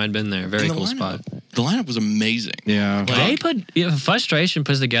first time I'd been there. Very And the cool lineup- spot. The lineup was amazing. Yeah. They Frustration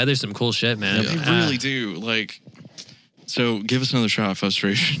puts together some cool shit, man. They really do. Like, so give us another shot,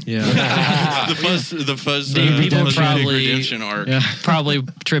 Frustration. Yeah. the fuzz People Fuzz probably- redemption arc. Yeah. Probably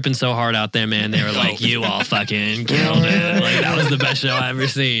tripping so hard out there, man. They were like, "You all fucking killed it!" Like that was the best show I ever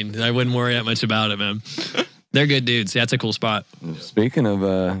seen. I wouldn't worry that much about it, man. They're good dudes. That's a cool spot. Speaking of,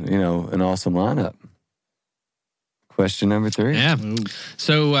 an awesome lineup. Question number 3. Yeah.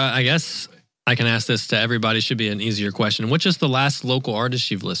 So I guess I can ask this to everybody. Should be an easier question. Which is the last local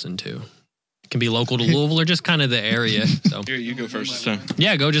artist you've listened to? It can be local to Louisville or just kind of the area. So Here, you go first this time.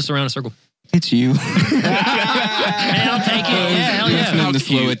 yeah, go just around a circle. It's you. Hey, I'll take it. Yeah, hell yeah. Listening to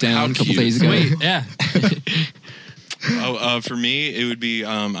slow it down a couple days ago. Sweet. Yeah. For me, it would be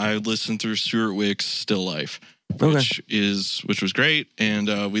I listened through Stuart Wick's Still Life, Okay. which was great, and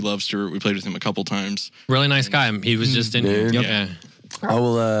we love Stuart. We played with him a couple times. Really nice guy. He was just in here. Dude. Yeah. I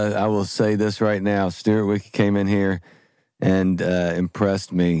will say this right now. Stuart Wiki came in here and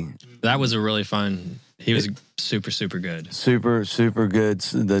impressed me. That was a really fun. He was super, super good. Super, super good.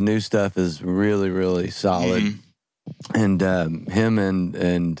 The new stuff is really, really solid. Mhm. And him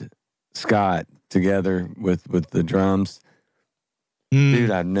and Scott together with the drums.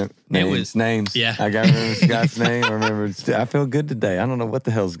 Dude, I know names. Yeah. I got to remember Scott's name. I feel good today. I don't know what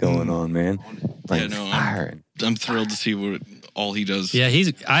the hell's going on, man. Like, Yeah, no, firing. I'm thrilled to see all he does. Yeah,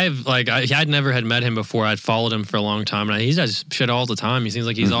 I'd never had met him before. I'd followed him for a long time, and he does shit all the time. He seems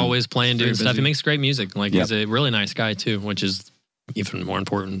like he's always playing, doing stuff. He makes great music. Like he's a really nice guy too, which is even more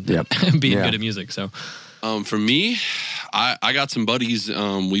important than being good at music. So, For me, I got some buddies.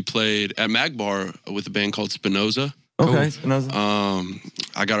 We played at Mag Bar with a band called Spinoza. Okay, Spinoza.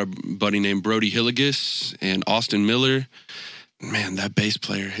 I got a buddy named Brody Hilligus and Austin Miller. Man, that bass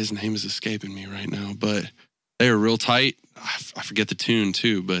player, his name is escaping me right now, but they were real tight. I forget the tune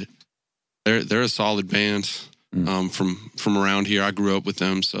too, but they're a solid band from around here. I grew up with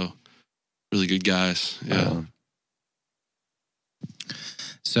them, so really good guys. Yeah.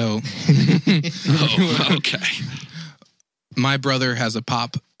 So, Okay. my brother has a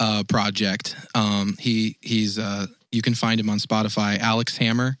pop project. He's you can find him on Spotify, Alex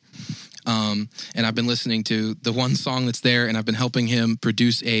Hammer. And I've been listening to the one song that's there, and I've been helping him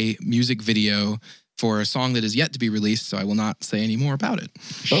produce a music video for a song that is yet to be released, so I will not say any more about it.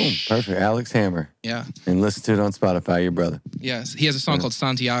 Boom, perfect. Alex Hammer. Yeah. And listen to it on Spotify, your brother. Yes. He has a song called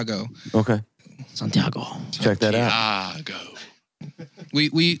Santiago. Okay. Santiago. Check that out. Chicago.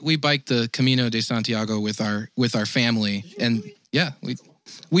 We biked the Camino de Santiago with our family, and yeah,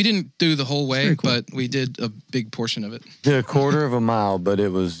 we didn't do the whole way, cool. But we did a big portion of it. Did a quarter of a mile, but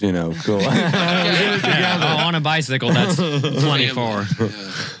it was cool. On a bicycle, that's 24.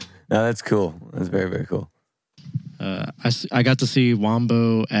 No, that's cool. That's very, very cool. I got to see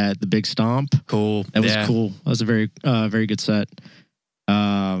Wombo at the Big Stomp. Cool. That was cool. That was a very very good set.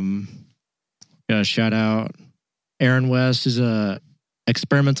 Shout out Aaron West is a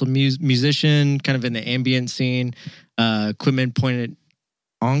experimental musician, kind of in the ambient scene. Equipment Pointed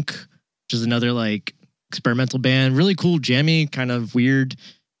Onk, which is another like experimental band. Really cool, jammy, kind of weird,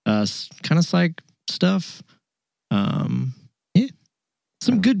 kind of psych stuff.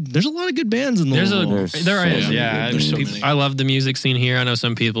 There's a lot of good bands in Louisville. There is. I love the music scene here. I know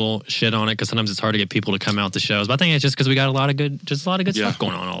some people shit on it because sometimes it's hard to get people to come out to shows, but I think it's just because we got a lot of good stuff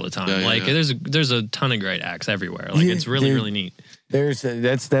going on all the time. There's a ton of great acts everywhere. Like it's really neat. That's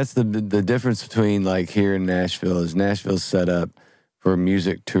the difference between like here in Nashville is Nashville's set up for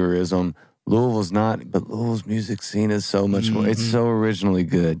music tourism. Louisville's not, but Louisville's music scene is so much more. It's so originally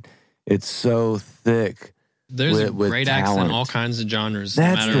good. It's so thick. There's great acts in all kinds of genres.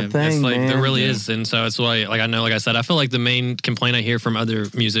 That's the thing, man. There really is, and so it's why, like I said, I feel like the main complaint I hear from other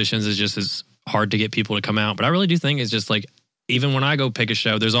musicians is just it's hard to get people to come out. But I really do think it's just like even when I go pick a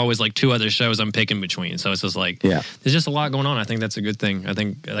show, there's always like 2 other shows I'm picking between. So it's just like there's just a lot going on. I think that's a good thing. I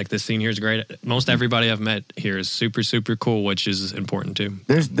think like the scene here is great. Most everybody I've met here is super super cool, which is important too.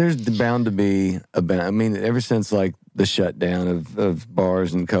 There's bound to be a band. I mean, ever since like the shutdown of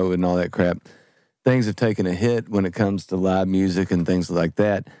bars and COVID and all that crap. Things have taken a hit when it comes to live music and things like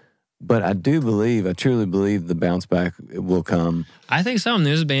that. But I truly believe the bounce back will come. I think so. And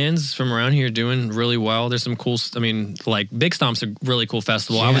there's bands from around here doing really well. There's some cool, like Big Stomp's a really cool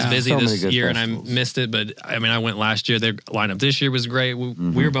festival. I was busy this year festivals. And I missed it. But I mean, I went last year. Their lineup this year was great.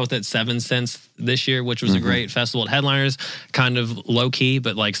 We were both at 7 Cents this year, which was a great festival. Headliners, kind of low key,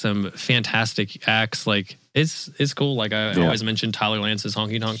 but like some fantastic acts. Like it's cool. Like I always mentioned, Tyler Lance's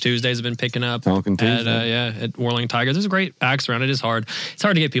Honky Tonk Tuesdays have been picking up. Honkin' Tuesday. At Whirling Tiger. There's great acts around. It is hard. It's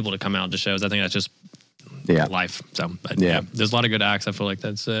hard to get people to come out to shows. I think that's just life. So, but there's a lot of good acts. I feel like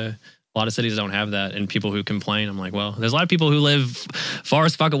that's a lot of cities don't have that, and people who complain, I'm like, well, there's a lot of people who live far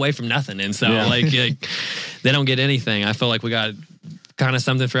as fuck away from nothing, and so like they don't get anything. I feel like we got kind of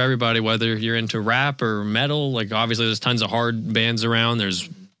something for everybody, whether you're into rap or metal. Like obviously, there's tons of hard bands around. There's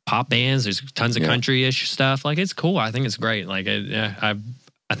pop bands. There's tons of country-ish stuff. Like it's cool. I think it's great. Like I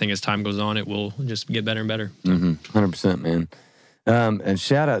think as time goes on, it will just get better and better. 100%, man. And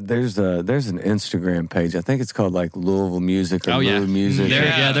shout out, there's an Instagram page. I think it's called like Louisville Music or Louisville Music.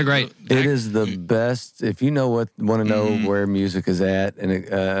 They're great. It is the best. If you want to know where music is at, and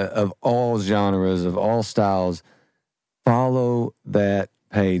of all genres, of all styles, follow that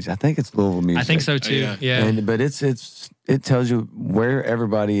page. I think it's Louisville Music. I think so too. But it tells you where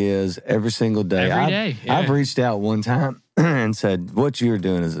everybody is every single day. Every day. I've reached out one time and said, "What you're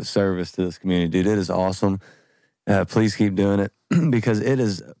doing is a service to this community, dude. It is awesome. Please keep doing it." Because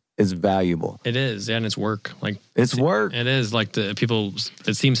it's valuable. It is, and it's work. Like it's work. It is like the people.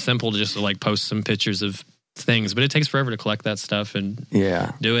 It seems simple to just like post some pictures of things, but it takes forever to collect that stuff and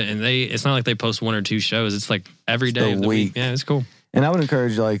do it. And it's not like they post 1 or 2 shows. It's like every day of the week. Yeah, it's cool. And I would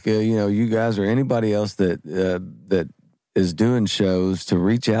encourage like you guys or anybody else that is doing shows to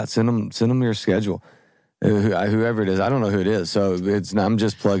reach out, send them your schedule. Whoever it is, I don't know who it is, so I'm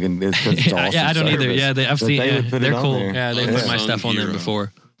just plugging. It's awesome. I don't either. Yeah, I've seen. They're cool. There. Yeah, they put my stuff on there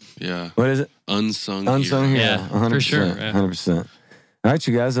before. Yeah. What is it? Unsung hero. Yeah, 100%, for sure. 100%. All right,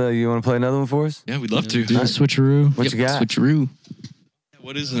 you guys. You want to play another one for us? Yeah, we'd love to. Do the switcheroo. What you got? Switcheroo.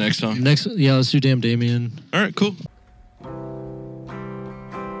 What is the next song? Let's do Damn Damien. All right, cool.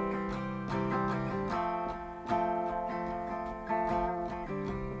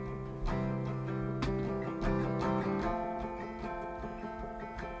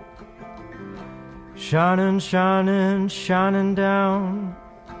 Shining, shining, shining down,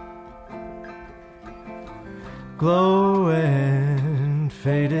 glowing,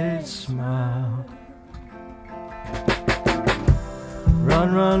 faded smile.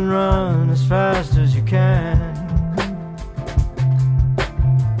 Run, run, run as fast as you can.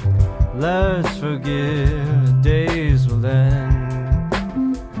 Let's forgive the days will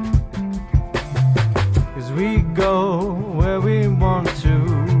end. 'Cause we go where we want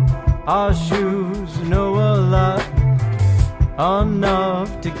to. Our shoes know a lot,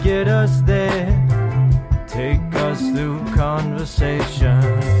 enough to get us there. Take us through conversation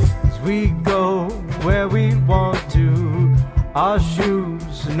as we go where we want to. Our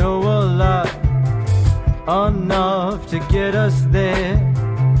shoes know a lot, enough to get us there.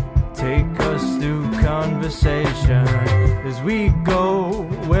 Take us through conversation as we go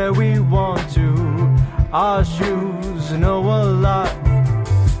where we want to. Our shoes know a lot,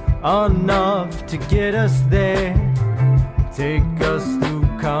 enough to get us there. Take us through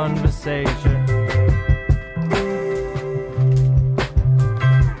conversation.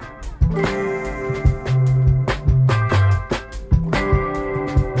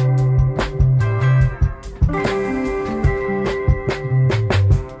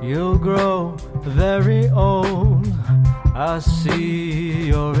 You'll grow very old, I see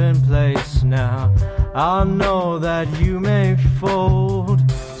you're in place now. I know that you may fold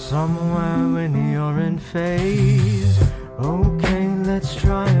somewhere when you're in phase. Okay, let's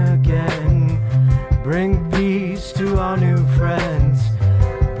try again. Bring peace to our new friends.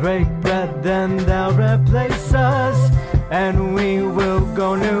 Break bread, then they'll replace us, and we will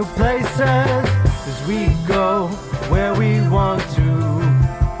go new places as we go where we want to.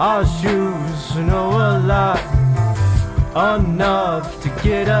 Our shoes know a lot, enough to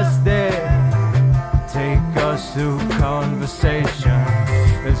get us there. Take us through conversation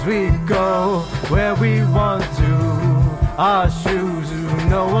as we go where we want to. Our shoes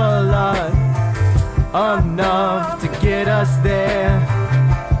know a lot, enough to get us there.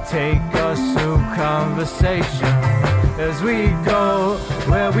 Take us through conversation as we go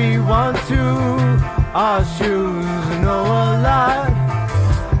where we want to. Our shoes know a lot,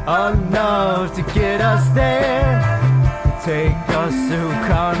 enough to get us there. Take us through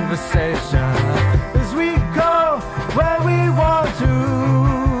conversation as we go where we want to.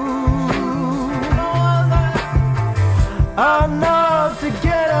 Enough to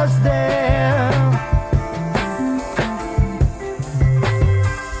get us there.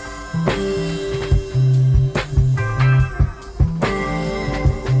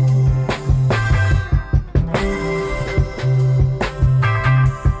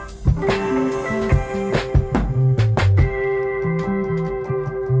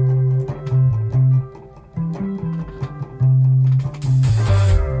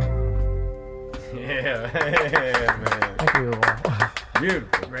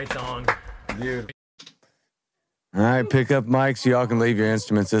 Beautiful. Great song. Beautiful. All right, pick up mics. Y'all can leave your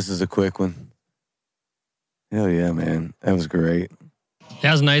instruments. This is a quick one. Hell yeah, man. That was great.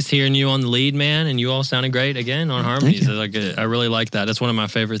 That was nice hearing you on the lead, man, and you all sounded great again on harmonies. I really like that. That's one of my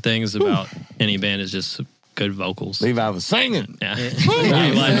favorite things about any band is just good vocals. Levi was singing. Yeah. Levi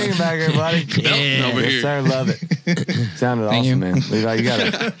was singing back here, buddy. Yeah. Over Yes, here. sir. Love it. Sounded awesome, man.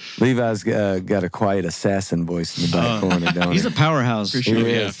 Levi, Levi's got a quiet assassin voice in the back corner, don't He's he? a powerhouse. For sure. He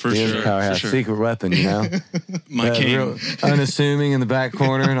Yeah, is. for He is sure. a powerhouse. For sure. Secret weapon, you know? My king. Real unassuming in the back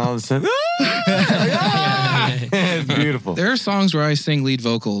corner, and all of a sudden, it's beautiful. There are songs where I sing lead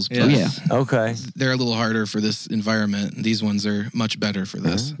vocals, but Yeah. Okay. they're a little harder for this environment. These ones are much better for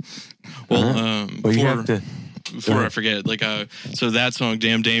this. Well, Well, you have to. before I forget, so that song,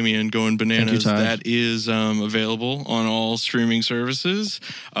 Damn Damien, Going Bananas, Ty. that is available on all streaming services.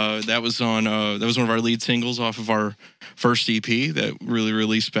 That was one of our lead singles off of our first EP that really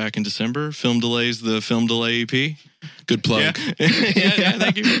released back in December. Film Delays, the Film Delay EP. Good plug. Yeah, yeah,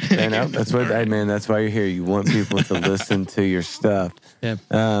 thank you. I know. That's what, hey, man, that's why you're here. You want people to listen to your stuff. Yeah.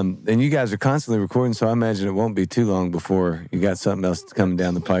 And you guys are constantly recording, so I imagine it won't be too long before you got something else coming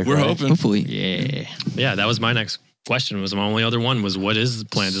down the pike. We're right? hoping. Hopefully. Yeah. Yeah, that was my next question. Was my only other one was what is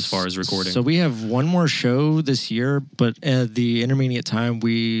planned as far as recording? So we have one more show this year, but at the intermediate time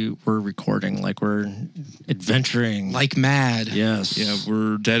we were recording, like we're adventuring. Like mad. Yes. Yeah,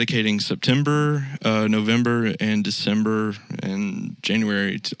 we're dedicating September, November, and December, and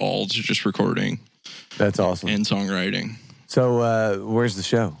January to just recording That's awesome. and songwriting. So, where's the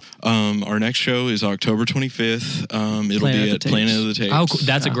show? Our next show is October 25th. It'll Planet be of at the Planet Tapes. of the Tapes. Oh, cool.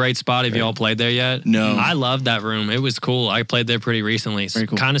 That's a great spot. Have y'all played there yet? No. I love that room. It was cool. I played there pretty recently. It's Very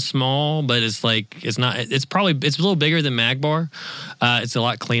cool. kind of small, but it's not. It's a little bigger than Magbar. It's a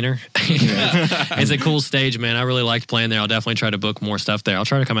lot cleaner. It's a cool stage, man. I really liked playing there. I'll definitely try to book more stuff there. I'll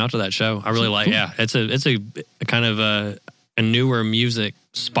try to come out to that show. I really like. Yeah, it's a kind of a newer music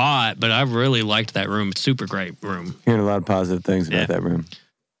spot, but I really liked that room. It's super great room. Hearing a lot of positive things about Yeah. that room.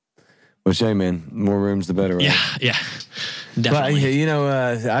 Well, Shay, man, more rooms the better, right? Yeah, But, definitely. you know,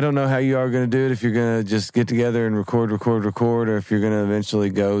 I don't know how you are going to do it, if you're going to just get together and record, or if you're going to eventually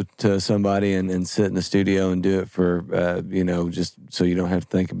go to somebody and sit in the studio and do it for, you know, just so you don't have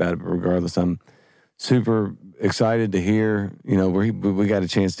to think about it. But regardless, I'm super excited to hear, you know, we got a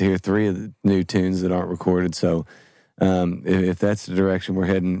chance to hear 3 of the new tunes that aren't recorded. So if that's the direction we're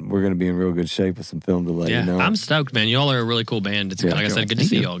heading, we're going to be in real good shape with some film delay. Yeah, you know? I'm stoked, man. Y'all are a really cool band. It's Yeah. like I said, good to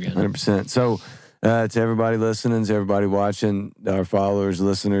see y'all again. 100%. So, to everybody listening, to everybody watching, our followers,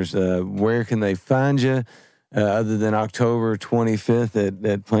 listeners, where can they find you other than October 25th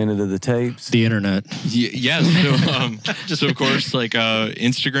at Planet of the Tapes? The internet. Yes. So of course, like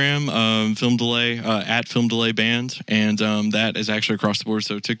Instagram, Film Delay, at Film Delay Band. And that is actually across the board.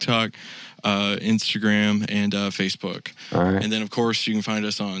 So TikTok, Instagram, and Facebook. All right. And then, of course, you can find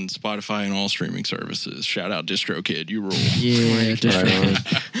us on Spotify and all streaming services. Shout out DistroKid. You rule. Yeah, Right.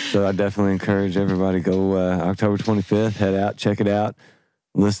 So I definitely encourage everybody go October 25th, head out, check it out.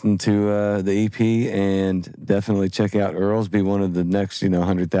 Listen to the EP and definitely check out Earl's. Be one of the next,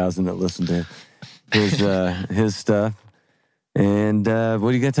 100,000 that listen to his stuff. And what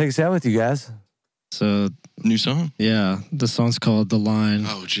are you gonna take us out with, you guys? So new song. Yeah, the song's called "The Line."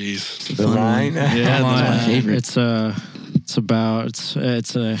 Oh, jeez, The Line. Yeah, that's my favorite. It's a. What's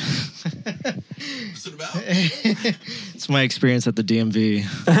it about? It's my experience at the DMV.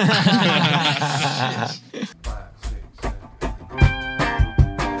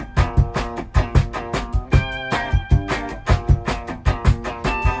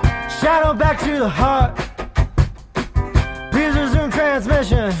 Shadow back to the heart. Please resume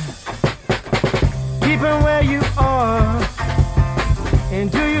transmission. Keeping where you are.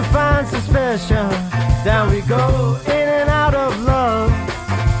 And do you find suspicion? Down we go, in and out of love.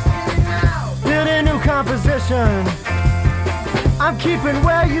 Building new composition. I'm keeping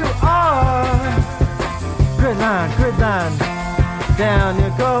where you are. Grid line. Down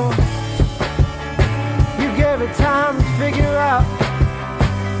you go. You gave it time to figure out.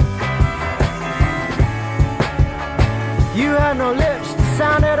 You had no lips to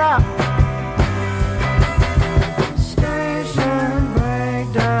sound it out. Station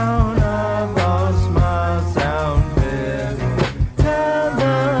breakdown, I've lost my sound bit.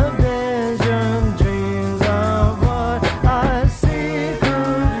 Television dreams of what I see.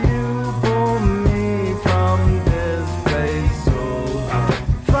 Could you pull me from this place so I'll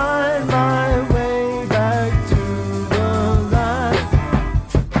find my way back to the light?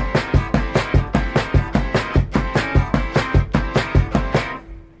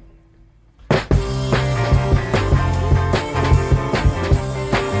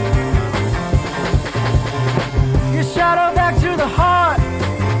 Shadow back to the heart,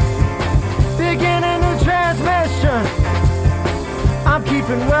 beginning new transmission. I'm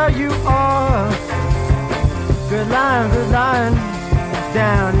keeping where you are. Good line,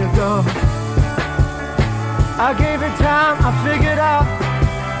 down you go. I gave it time, I figured out.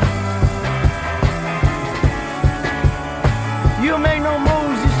 You make no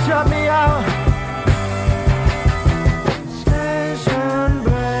moves, you shut me out. Station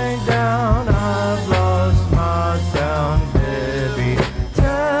breakdown, I've lost my sound, baby.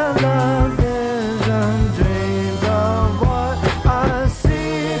 Television dreams of what I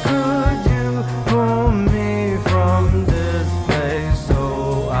see. Could you pull me from this place so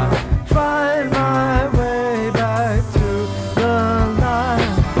I find my way back to the light?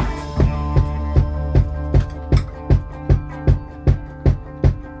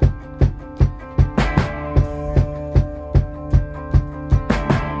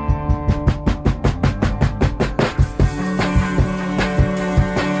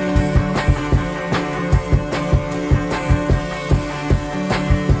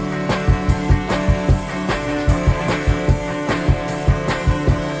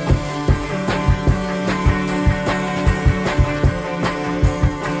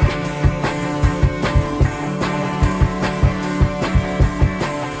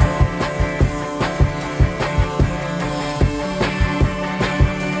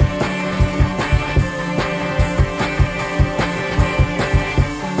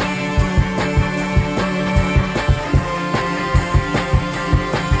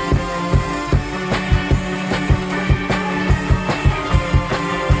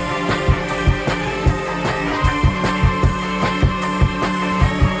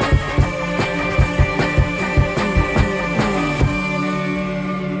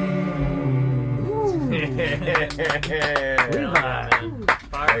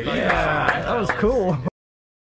 Yeah, That was cool.